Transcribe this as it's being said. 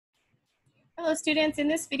Hello students, in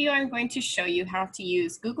this video I'm going to show you how to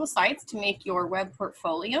use Google Sites to make your web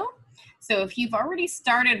portfolio. So if you've already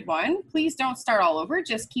started one, please don't start all over,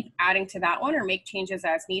 just keep adding to that one or make changes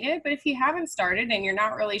as needed. But if you haven't started and you're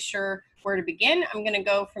not really sure where to begin, I'm going to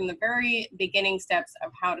go from the very beginning steps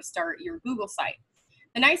of how to start your Google site.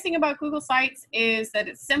 The nice thing about Google Sites is that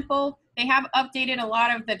it's simple. They have updated a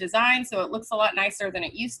lot of the design, so it looks a lot nicer than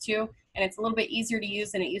it used to, and it's a little bit easier to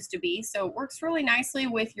use than it used to be. So it works really nicely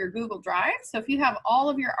with your Google Drive. So if you have all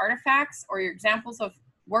of your artifacts or your examples of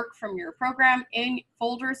work from your program in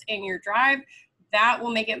folders in your Drive, that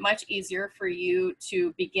will make it much easier for you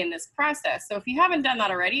to begin this process. So if you haven't done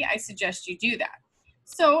that already, I suggest you do that.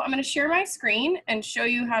 So I'm going to share my screen and show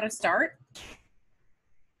you how to start.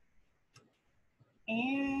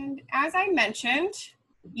 And as I mentioned,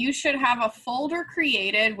 you should have a folder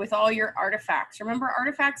created with all your artifacts. Remember,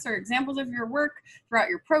 artifacts are examples of your work throughout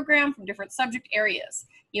your program from different subject areas.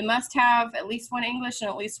 You must have at least one English and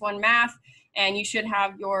at least one math, and you should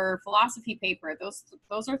have your philosophy paper.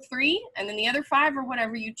 Those are 3, and then the other 5 are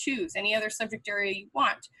whatever you choose, any other subject area you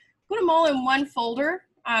want. Put them all in one folder.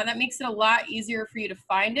 That makes it a lot easier for you to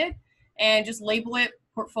find it, and just label it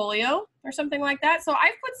portfolio or something like that. So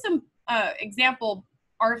I've put some example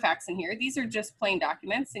artifacts in here. These are just plain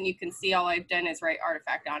documents, and you can see all I've done is write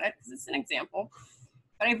artifact on it because it's an example.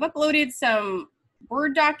 But I've uploaded some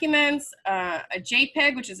Word documents, a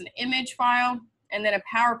JPEG, which is an image file, and then a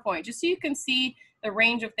PowerPoint, just so you can see the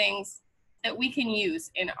range of things that we can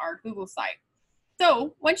use in our Google site.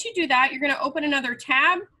 So once you do that, you're going to open another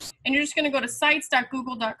tab, and you're just going to go to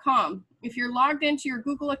sites.google.com. If you're logged into your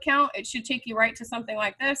Google account, it should take you right to something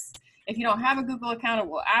like this. If you don't have a Google account, it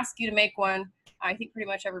will ask you to make one. I think pretty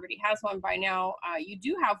much everybody has one by now. You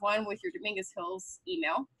do have one with your Dominguez Hills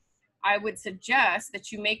email. I would suggest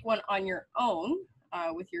that you make one on your own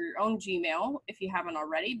with your own Gmail if you haven't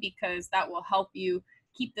already, because that will help you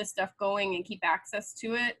keep this stuff going and keep access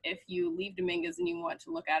to it if you leave Dominguez and you want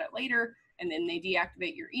to look at it later and then they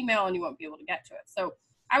deactivate your email and you won't be able to get to it. So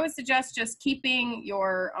I would suggest just keeping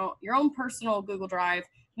your own personal Google Drive.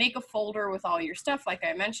 Make a folder with all your stuff, like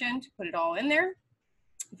I mentioned, put it all in there.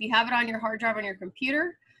 If you have it on your hard drive on your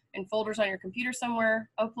computer and folders on your computer somewhere,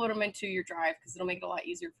 upload them into your Drive because it'll make it a lot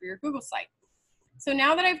easier for your Google site. So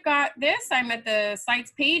now that I've got this, I'm at the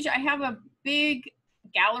sites page. I have a big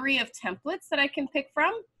gallery of templates that I can pick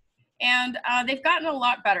from, and they've gotten a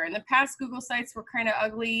lot better. In the past, Google sites were kind of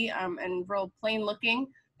ugly and real plain looking,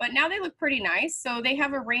 but now they look pretty nice. So they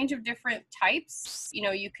have a range of different types. You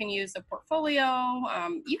know, you can use a portfolio.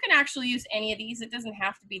 You can actually use any of these. It doesn't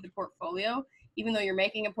have to be the portfolio. Even though you're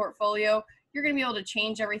making a portfolio, you're going to be able to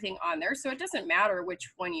change everything on there. So it doesn't matter which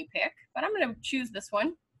one you pick, but I'm going to choose this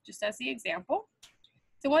one just as the example.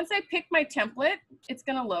 So once I pick my template, it's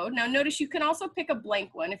going to load. Now notice you can also pick a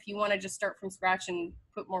blank one if you want to just start from scratch and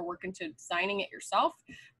put more work into designing it yourself.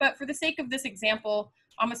 But for the sake of this example,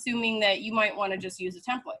 I'm assuming that you might want to just use a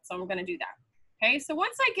template. So I'm going to do that. Okay, so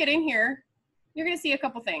once I get in here, you're going to see a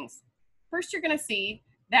couple things. First, you're going to see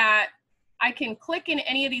that I can click in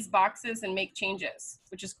any of these boxes and make changes,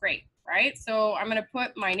 which is great, right? So I'm going to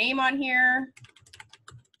put my name on here.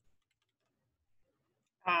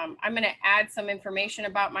 I'm going to add some information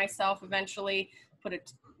about myself eventually, put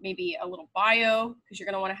maybe a little bio, because you're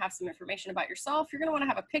going to want to have some information about yourself. You're going to want to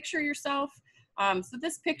have a picture of yourself. So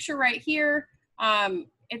this picture right here,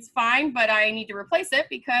 it's fine, but I need to replace it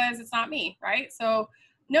because it's not me, right? So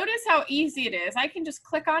notice how easy it is. I can just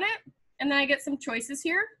click on it, and then I get some choices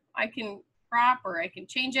here. I can crop or I can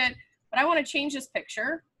change it, but I want to change this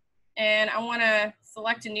picture and I want to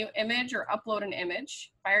select a new image or upload an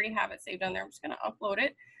image. If I already have it saved on there, I'm just going to upload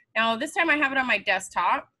it. Now this time I have it on my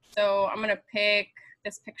desktop, so I'm going to pick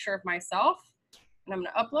this picture of myself and I'm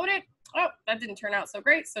going to upload it. Oh, that didn't turn out so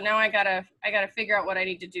great. So now I gotta figure out what I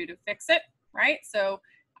need to do to fix it, right? So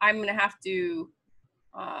I'm going to have to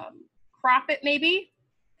crop it maybe.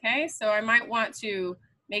 Okay, so I might want to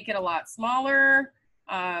make it a lot smaller.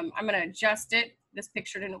 I'm going to adjust it. This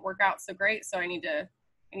picture didn't work out so great, so I need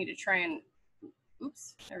to try and,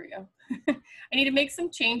 oops, there we go. I need to make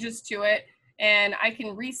some changes to it, and I can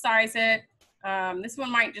resize it. This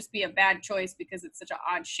one might just be a bad choice because it's such an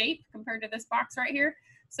odd shape compared to this box right here.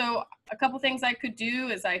 So a couple things I could do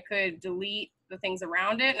is I could delete the things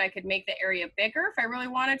around it, and I could make the area bigger if I really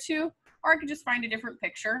wanted to, or I could just find a different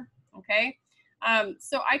picture, okay?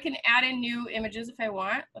 So I can add in new images if I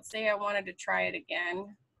want. Let's say I wanted to try it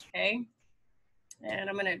again, okay? And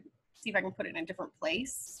I'm gonna see if I can put it in a different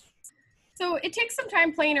place. So it takes some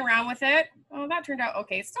time playing around with it. Oh, that turned out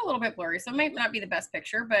okay. It's still a little bit blurry, so it might not be the best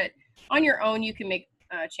picture, but on your own, you can make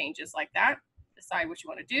changes like that. Decide what you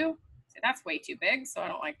wanna do. So that's way too big, so I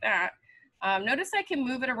don't like that. Notice I can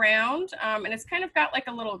move it around, and it's kind of got like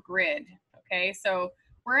a little grid, okay? So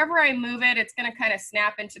wherever I move it, it's gonna kind of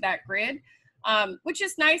snap into that grid, which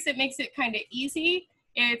is nice. It makes it kind of easy.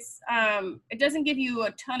 It doesn't give you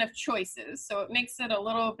a ton of choices, so it makes it a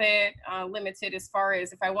little bit limited as far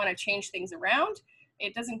as if I want to change things around.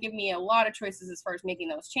 It doesn't give me a lot of choices as far as making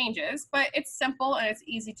those changes, but it's simple and it's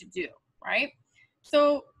easy to do, right?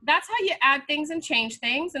 So that's how you add things and change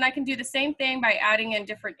things, and I can do the same thing by adding in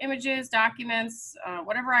different images, documents,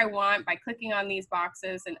 whatever I want by clicking on these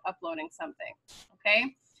boxes and uploading something,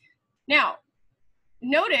 okay? Now,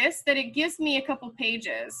 notice that it gives me a couple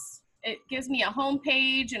pages. It gives me a home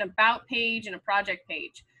page, an about page, and a project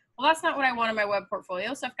page. Well, that's not what I want in my web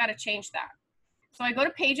portfolio, so I've got to change that. So I go to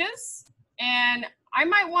pages, and I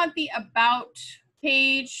might want the about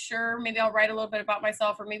page. Sure, maybe I'll write a little bit about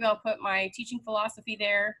myself, or maybe I'll put my teaching philosophy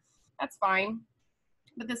there. That's fine.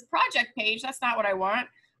 But this project page, that's not what I want.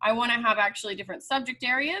 I want to have actually different subject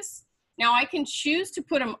areas. Now I can choose to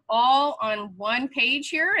put them all on one page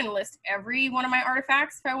here and list every one of my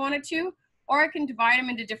artifacts if I wanted to, or I can divide them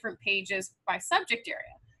into different pages by subject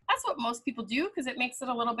area. That's what most people do because it makes it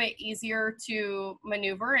a little bit easier to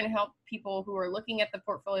maneuver and help people who are looking at the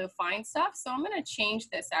portfolio find stuff. So I'm going to change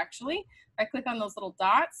this actually. If I click on those little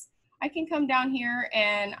dots, I can come down here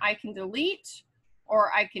and I can delete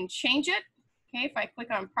or I can change it. Okay, if I click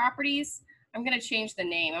on properties, I'm going to change the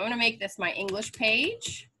name. I'm going to make this my English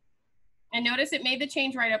page. And notice it made the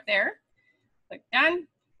change right up there. Click done.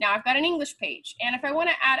 Now I've got an English page. And if I want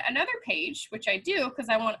to add another page, which I do because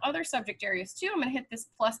I want other subject areas too, I'm going to hit this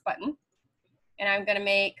plus button and I'm going to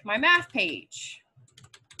make my math page.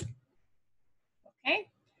 Okay,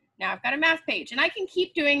 now I've got a math page and I can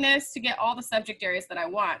keep doing this to get all the subject areas that I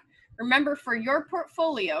want. Remember, for your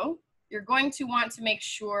portfolio, you're going to want to make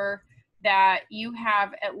sure that you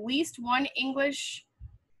have at least one English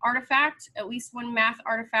artifact, at least one math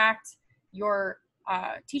artifact. Your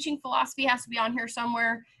teaching philosophy has to be on here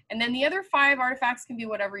somewhere. And then the other 5 artifacts can be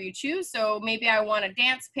whatever you choose. So maybe I want a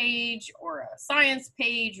dance page or a science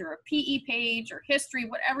page or a PE page or history,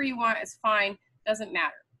 whatever you want is fine, doesn't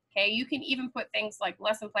matter. Okay, you can even put things like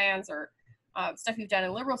lesson plans or stuff you've done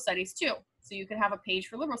in liberal studies too. So you could have a page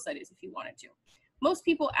for liberal studies if you wanted to. Most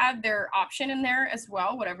people add their option in there as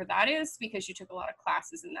well, whatever that is, because you took a lot of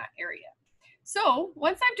classes in that area. So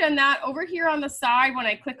once I've done that, over here on the side, when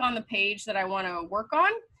I click on the page that I want to work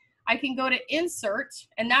on, I can go to insert,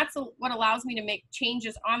 and that's what allows me to make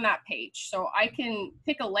changes on that page. So I can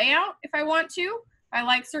pick a layout if I want to. If I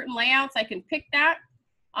like certain layouts, I can pick that,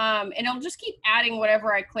 and it'll just keep adding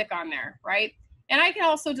whatever I click on there, right? And I can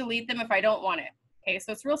also delete them if I don't want it. Okay,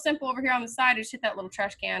 so it's real simple over here on the side. I just hit that little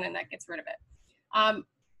trash can and that gets rid of it.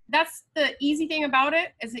 That's the easy thing about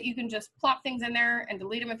it, is that you can just plop things in there and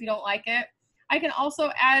delete them if you don't like it. I can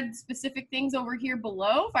also add specific things over here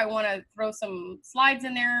below if I want to throw some slides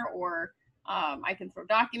in there, or I can throw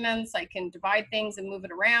documents. I can divide things and move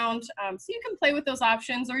it around. So you can play with those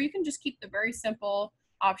options, or you can just keep the very simple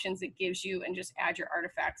options it gives you and just add your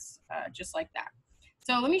artifacts just like that.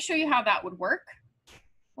 So let me show you how that would work.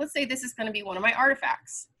 Let's say this is going to be one of my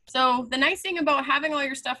artifacts. So the nice thing about having all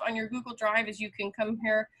your stuff on your Google Drive is you can come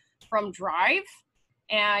here from Drive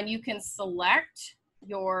and you can select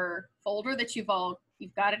your folder that you've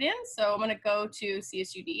got it in. So I'm going to go to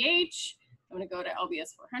CSUDH. I'm going to go to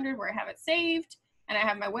LBS 400 where I have it saved, and I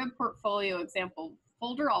have my web portfolio example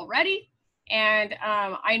folder already. And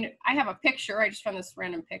I have a picture. I just found this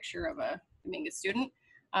random picture of a Dominguez student,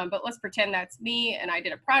 but let's pretend that's me and I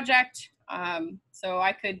did a project. So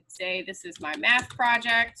I could say this is my math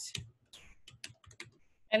project.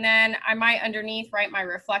 And then I might underneath write my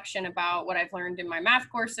reflection about what I've learned in my math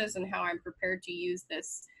courses and how I'm prepared to use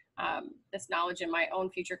this, this knowledge in my own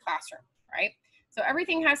future classroom, right? So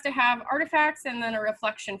everything has to have artifacts and then a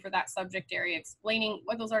reflection for that subject area explaining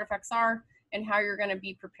what those artifacts are and how you're going to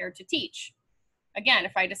be prepared to teach. Again,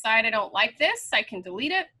 if I decide I don't like this, I can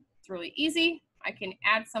delete it. It's really easy. I can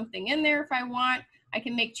add something in there if I want. I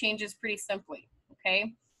can make changes pretty simply,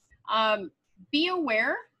 okay? Be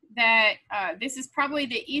aware that this is probably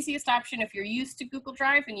the easiest option if you're used to Google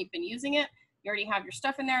Drive and you've been using it. You already have your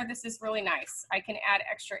stuff in there. This is really nice. I can add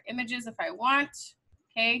extra images if I want,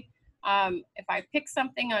 okay? If I pick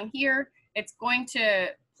something on here, it's going to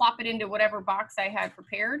plop it into whatever box I had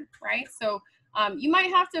prepared, right? So you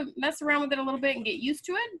might have to mess around with it a little bit and get used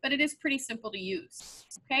to it, but it is pretty simple to use,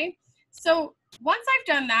 okay? So once I've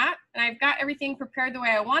done that and I've got everything prepared the way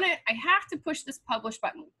I want it, I have to push this publish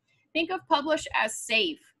button. Think of publish as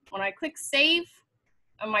save. When I click save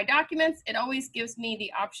on my documents, it always gives me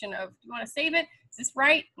the option of, do you want to save it? Is this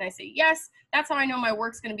right? And I say yes. That's how I know my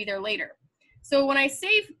work's going to be there later. So when I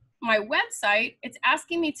save my website, it's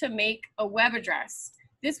asking me to make a web address.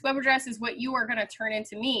 This web address is what you are going to turn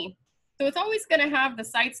into me. So it's always going to have the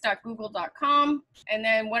sites.google.com and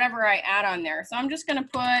then whatever I add on there. So I'm just going to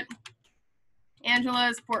put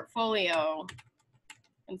Angela's portfolio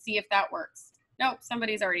and see if that works. Nope,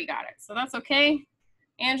 somebody's already got it. So that's okay.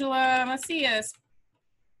 Angela Macias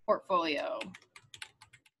portfolio.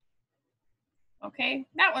 Okay,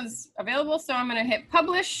 that one's available. So I'm going to hit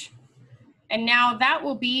publish. And now that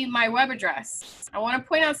will be my web address. I want to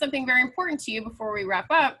point out something very important to you before we wrap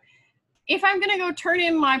up. If I'm going to go turn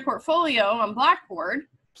in my portfolio on Blackboard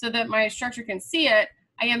so that my instructor can see it,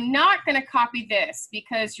 I am not going to copy this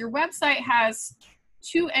because your website has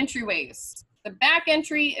two entryways. The back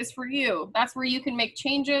entry is for you. That's where you can make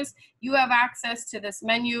changes. You have access to this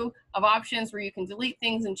menu of options where you can delete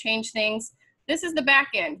things and change things. This is the back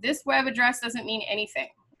end. This web address doesn't mean anything,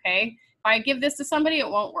 okay? If I give this to somebody, it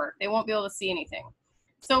won't work. They won't be able to see anything.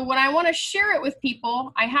 So when I want to share it with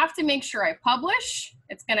people, I have to make sure I publish.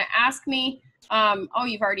 It's going to ask me, oh,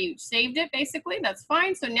 you've already saved it, basically. That's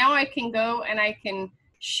fine. So now I can go and I can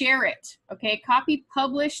share it, okay? Copy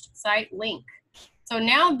published site link. So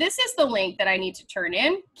now this is the link that I need to turn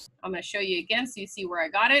in. I'm going to show you again so you see where I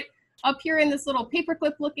got it. Up here in this little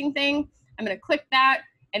paperclip looking thing, I'm going to click that.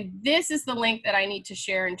 And this is the link that I need to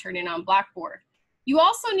share and turn in on Blackboard. You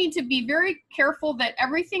also need to be very careful that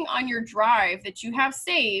everything on your drive that you have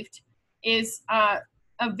saved is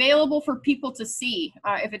available for people to see.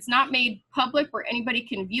 If it's not made public where anybody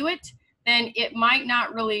can view it, then it might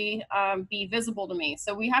not really be visible to me.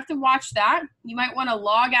 So we have to watch that. You might want to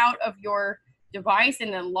log out of your device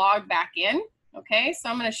and then log back in. Okay, so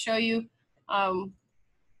I'm going to show you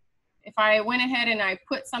if I went ahead and I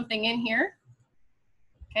put something in here.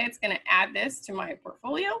 Okay, it's going to add this to my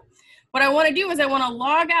portfolio. What I want to do is I want to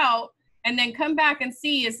log out and then come back and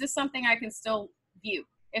see, is this something I can still view?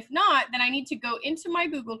 If not, then I need to go into my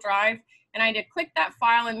Google Drive and I need to click that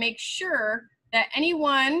file and make sure that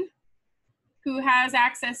anyone who has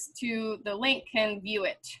access to the link can view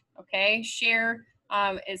it. Okay, share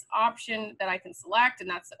is option that I can select, and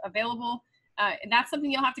that's available. And that's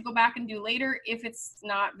something you'll have to go back and do later if it's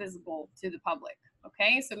not visible to the public.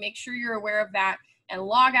 Okay, so make sure you're aware of that and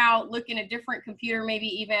log out, look in a different computer maybe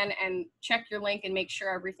even, and check your link and make sure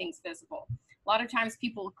everything's visible. A lot of times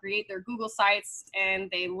people create their Google sites and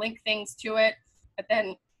they link things to it, but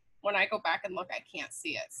then when I go back and look, I can't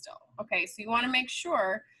see it still. Okay, so you want to make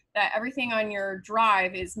sure that everything on your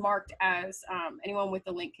drive is marked as anyone with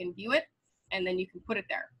the link can view it, and then you can put it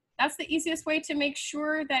there. That's the easiest way to make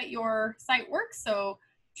sure that your site works. So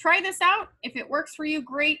try this out. If it works for you,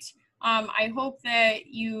 great. I hope that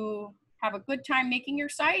you have a good time making your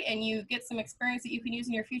site and you get some experience that you can use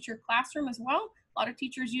in your future classroom as well. A lot of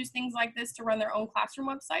teachers use things like this to run their own classroom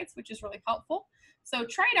websites, which is really helpful. So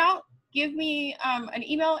try it out. Give me an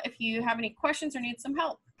email if you have any questions or need some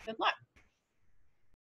help. Good luck.